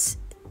 and it's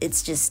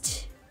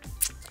just...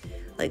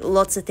 Like,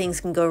 lots of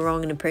things can go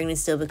wrong in a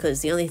pregnancy still,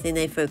 because the only thing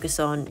they focus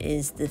on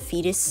is the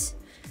fetus,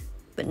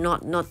 but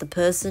not the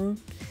person.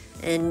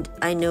 And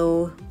I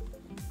know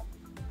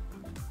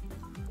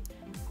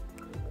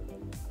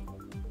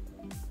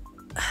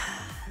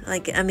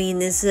like, I mean,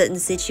 there's certain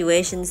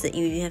situations that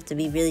you have to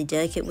be really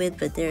delicate with,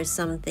 but there are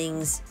some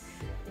things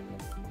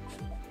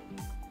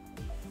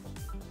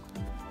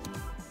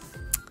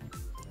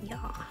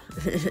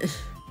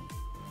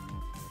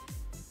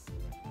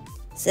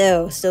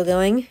So, still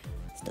going.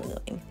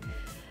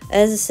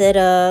 As I said,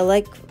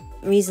 like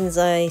reasons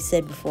I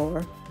said before,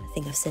 I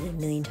think I've said it a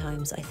million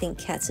times, I think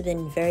cats have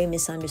been very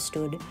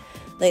misunderstood.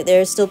 Like,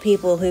 there are still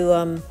people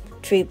who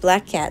treat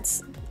black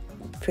cats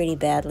pretty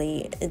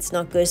badly. It's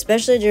not good,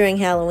 especially during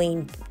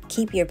Halloween.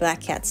 Keep your black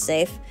cats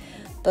safe.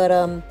 But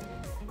and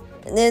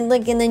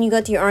then you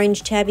got your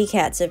orange tabby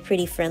cats. They're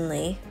pretty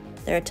friendly.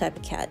 They're a type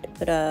of cat,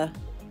 but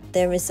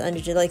they're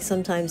misunderstood like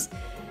sometimes.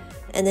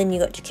 And then you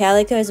got your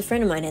calicos. A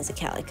friend of mine has a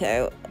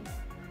calico.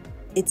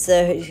 It's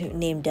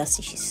named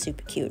Dusty. She's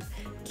super cute.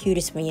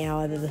 Cutest meow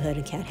I've ever heard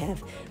a cat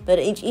have. But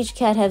each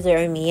cat has their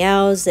own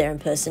meows, their own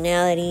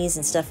personalities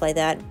and stuff like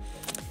that.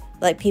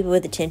 Like people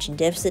with attention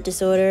deficit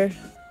disorder.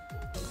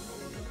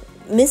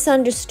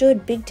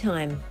 Misunderstood big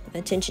time.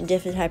 Attention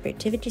deficit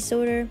hyperactivity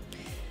disorder.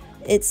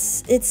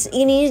 It's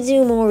you need to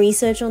do more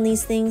research on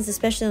these things,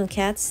 especially on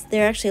cats.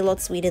 They're actually a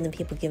lot sweeter than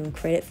people give them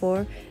credit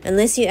for.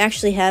 Unless you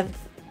actually have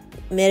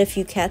met a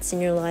few cats in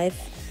your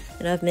life,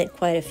 and I've met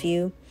quite a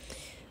few.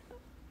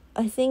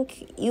 I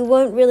think you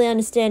won't really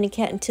understand a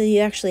cat until you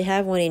actually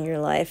have one in your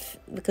life,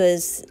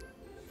 because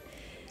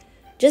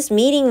just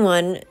meeting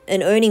one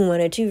and owning one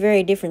are two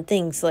very different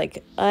things.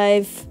 Like,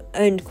 I've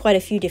owned quite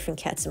a few different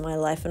cats in my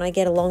life, and I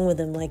get along with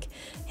them. Like,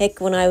 heck,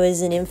 when I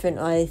was an infant,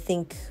 I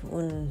think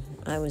when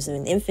I was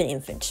an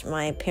infant,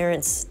 my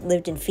parents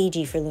lived in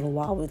Fiji for a little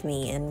while with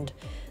me, and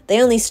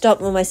they only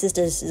stopped when my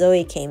sister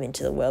Zoe came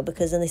into the world,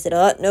 because then they said,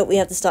 oh, no, we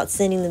have to start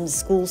sending them to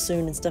school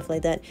soon and stuff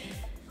like that.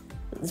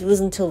 It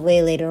wasn't until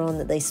way later on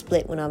that they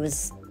split when I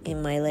was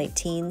in my late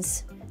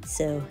teens,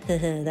 so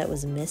that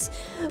was a miss.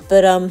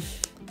 But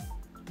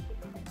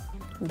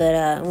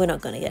we're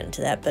not going to get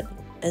into that. But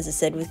as I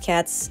said, with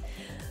cats,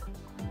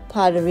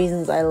 part of the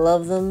reasons I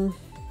love them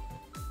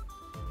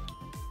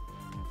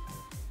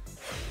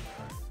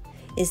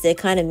is they're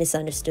kind of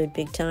misunderstood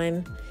big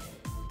time.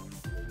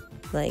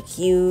 Like,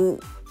 you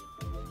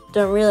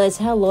don't realize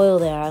how loyal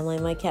they are.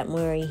 Like my cat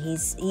Murray, he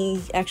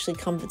actually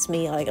comforts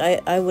me. Like,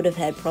 I would have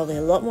had probably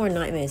a lot more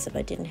nightmares if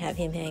I didn't have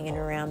him hanging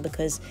around,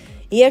 because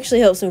he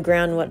actually helps me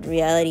ground what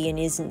reality and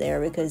isn't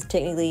there. Because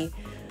technically,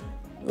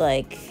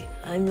 like,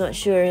 I'm not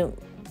sure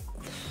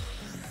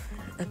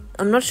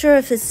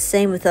if it's the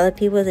same with other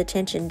people with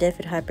attention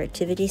deficit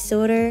hyperactivity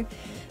disorder,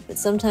 but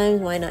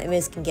sometimes my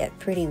nightmares can get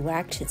pretty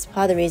whacked. It's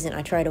part of the reason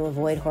I try to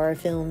avoid horror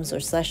films or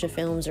slasher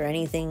films or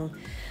anything.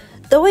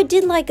 Though I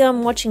did like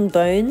watching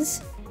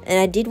Bones, and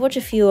I did watch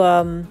a few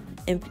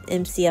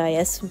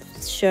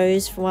MCIS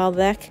shows a while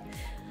back.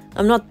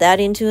 I'm not that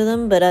into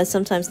them, but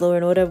sometimes Law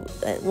and Order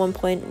at one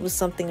point was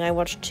something I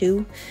watched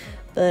too.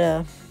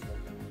 But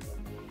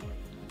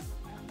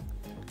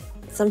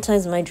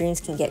sometimes my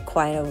dreams can get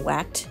quite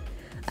whacked.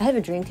 I have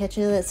a dream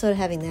catcher that's sort of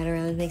having that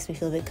around makes me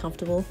feel a bit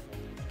comfortable.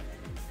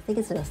 I think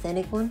it's an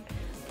authentic one,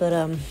 but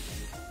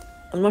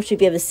I'm not sure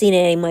if you've ever seen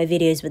any of my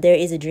videos, but there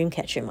is a dream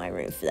catcher in my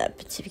room for that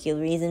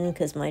particular reason,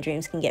 because my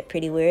dreams can get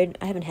pretty weird.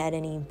 I haven't had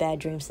any bad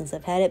dreams since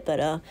I've had it,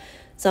 but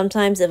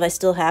sometimes if I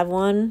still have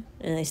one,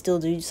 and I still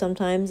do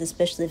sometimes,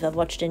 especially if I've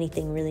watched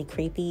anything really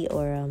creepy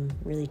or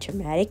really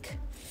traumatic,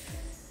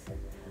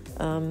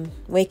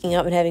 waking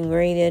up and having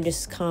Marie there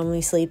just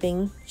calmly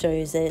sleeping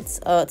shows that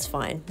it's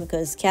fine,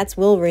 because cats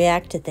will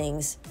react to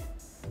things.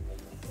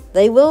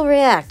 They will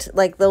react.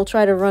 Like, they'll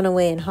try to run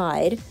away and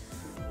hide,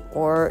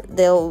 or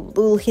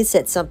they'll hiss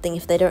at something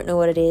if they don't know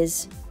what it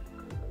is.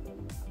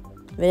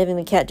 But having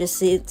the cat just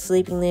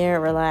sleeping there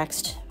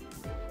relaxed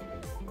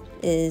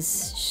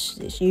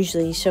is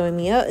usually showing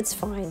me, oh, it's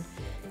fine.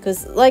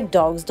 Because like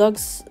dogs,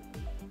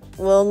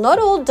 well, not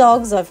all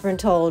dogs, I've been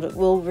told,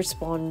 will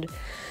respond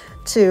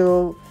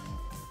to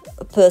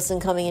a person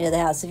coming into the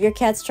house. If your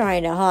cat's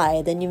trying to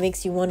hide, then it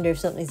makes you wonder if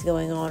something's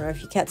going on, or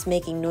if your cat's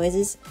making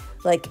noises.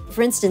 Like,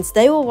 for instance,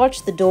 they will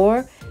watch the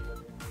door.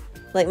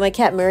 Like my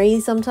cat Murray,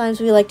 sometimes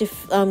we like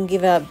to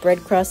give out bread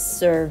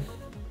crusts or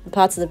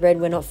parts of the bread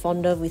we're not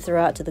fond of. We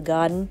throw out to the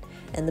garden,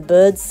 and the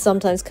birds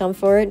sometimes come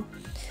for it.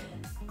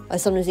 I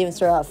sometimes even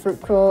throw out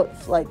fruit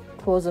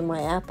claws of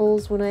my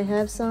apples when I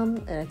have some,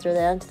 and I throw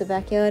that out into the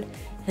backyard.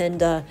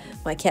 And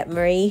my cat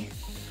Murray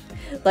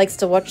likes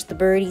to watch the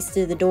birdies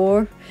through the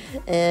door,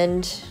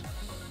 and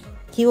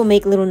he will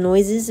make little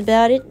noises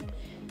about it.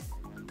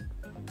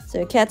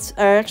 So cats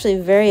are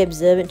actually very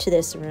observant to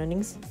their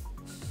surroundings.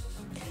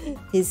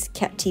 His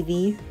cat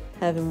TV,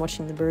 have him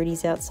watching the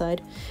birdies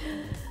outside.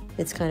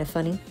 It's kind of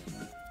funny.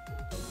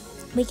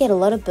 We get a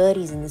lot of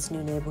birdies in this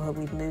new neighborhood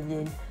we've moved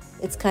in.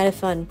 It's kind of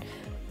fun.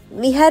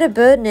 We had a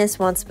bird nest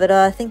once, but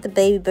I think the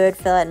baby bird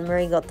fell out and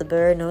Murray got the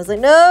bird. And I was like,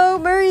 no,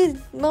 Murray!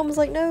 Mom was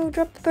like, no,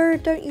 drop the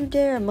bird, don't you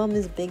dare. Mom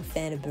is a big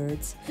fan of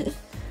birds.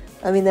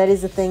 I mean, that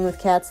is the thing with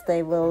cats.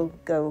 They will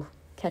go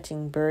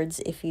catching birds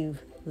if you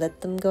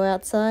let them go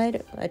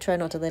outside. I try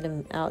not to let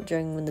him out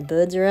during when the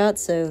birds are out,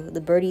 so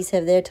the birdies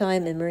have their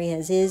time and Murray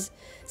has his.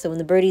 So when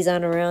the birdies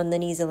aren't around,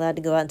 then he's allowed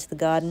to go out into the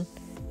garden.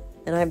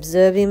 And I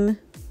observe him,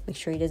 make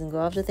sure he doesn't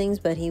go after things,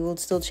 but he will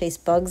still chase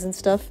bugs and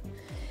stuff.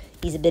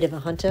 He's a bit of a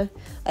hunter.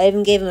 I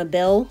even gave him a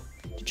bell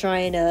to try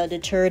and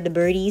deter the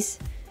birdies.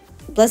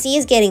 Plus, he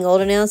is getting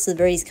older now, so the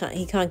birdies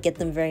he can't get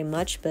them very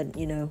much, but,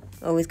 you know,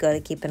 always got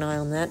to keep an eye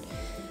on that.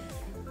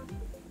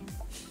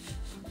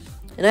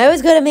 And I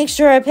always got to make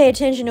sure I pay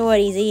attention to what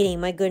he's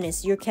eating. My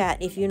goodness, your cat,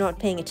 if you're not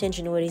paying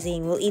attention to what he's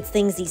eating, will eat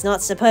things he's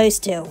not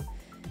supposed to.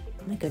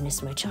 My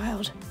goodness, my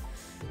child.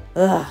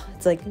 Ugh.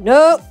 It's like,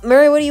 no,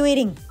 Murray, what are you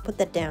eating? Put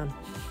that down.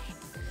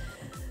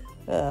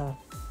 Though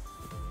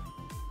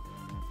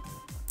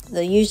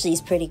usually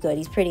he's pretty good.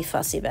 He's pretty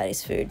fussy about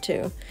his food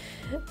too.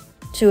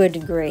 To a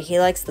degree. He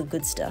likes the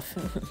good stuff.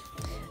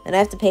 And I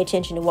have to pay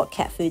attention to what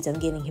cat foods I'm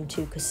giving him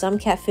too, because some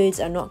cat foods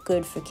are not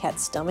good for cat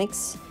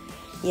stomachs.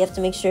 You have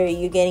to make sure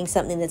you're getting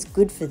something that's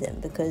good for them,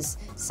 because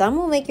some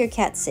will make your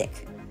cat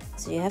sick.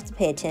 So you have to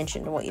pay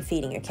attention to what you're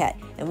feeding your cat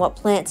and what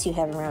plants you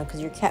have around, because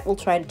your cat will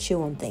try to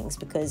chew on things.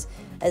 Because,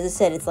 as I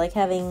said, it's like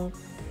having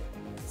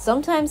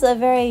sometimes a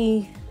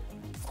very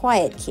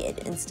quiet kid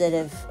instead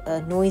of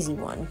a noisy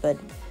one. But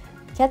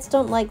cats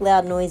don't like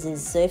loud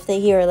noises, so if they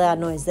hear a loud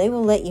noise, they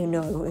will let you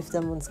know if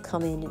someone's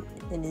come in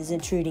and is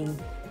intruding.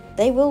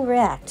 They will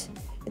react.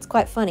 It's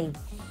quite funny.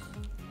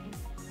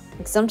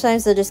 Like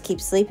sometimes they'll just keep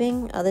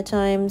sleeping, other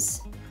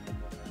times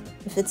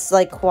if it's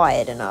like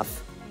quiet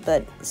enough.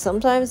 But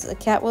sometimes a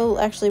cat will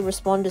actually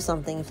respond to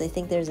something if they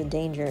think there's a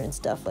danger and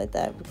stuff like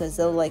that, because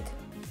they'll like...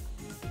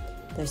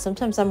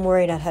 Sometimes I'm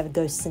worried I'd have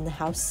ghosts in the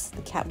house.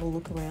 The cat will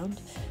look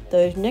around.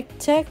 Though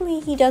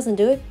technically he doesn't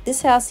do it.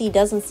 This house he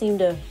doesn't seem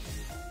to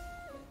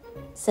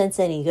sense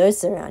any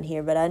ghosts around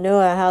here, but I know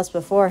our house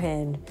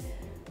beforehand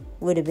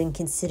would have been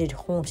considered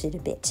haunted a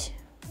bit.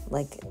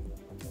 Like,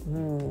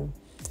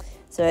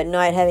 So at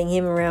night having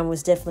him around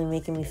was definitely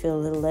making me feel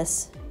a little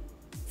less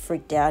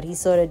freaked out. He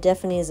sort of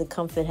definitely is a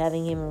comfort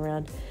having him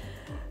around.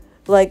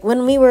 Like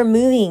when we were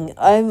moving,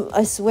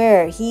 I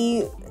swear,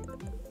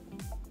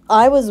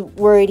 I was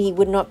worried he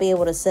would not be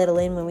able to settle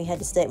in when we had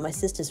to stay at my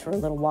sister's for a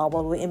little while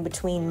we were in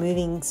between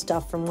moving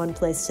stuff from one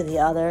place to the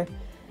other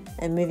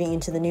and moving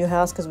into the new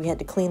house, because we had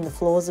to clean the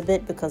floors a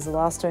bit because the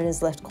last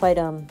owners left quite,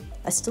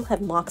 I still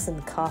have marks in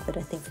the carpet,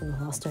 I think, from the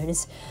last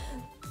owners.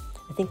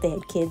 I think they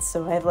had kids,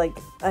 so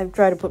I've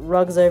tried to put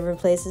rugs over in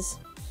places.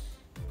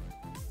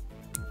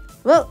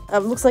 Well, it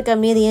looks like I'm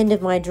near the end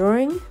of my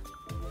drawing,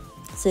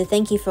 so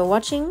thank you for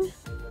watching.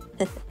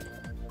 I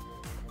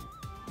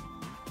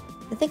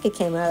think it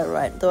came out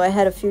alright, though I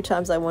had a few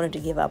times I wanted to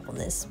give up on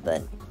this,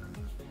 but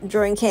the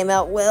drawing came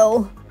out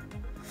well.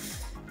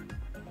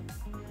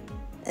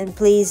 And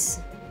please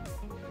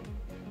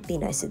be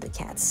nice to the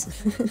cats.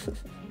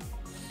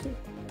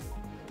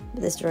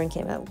 But this drawing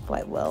came out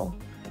quite well.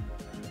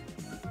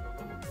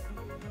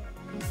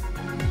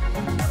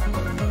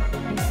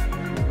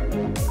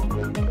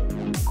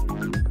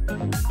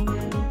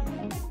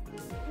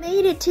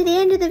 Made it to the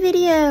end of the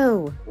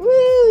video! Woo!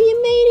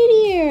 You made it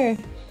here!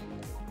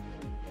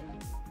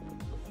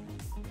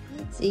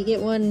 So you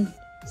get one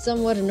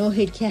somewhat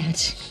annoyed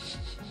cat.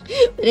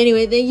 But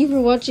anyway, thank you for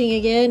watching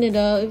again, and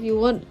if you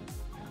want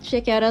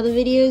check out other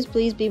videos,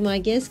 please be my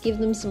guest. Give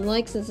them some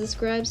likes and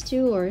subscribes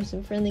too, or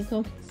some friendly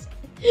comments.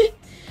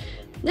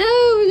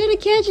 No, we're gonna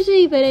catch a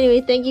tree. But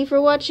anyway, thank you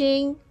for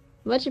watching.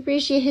 Much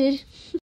appreciated.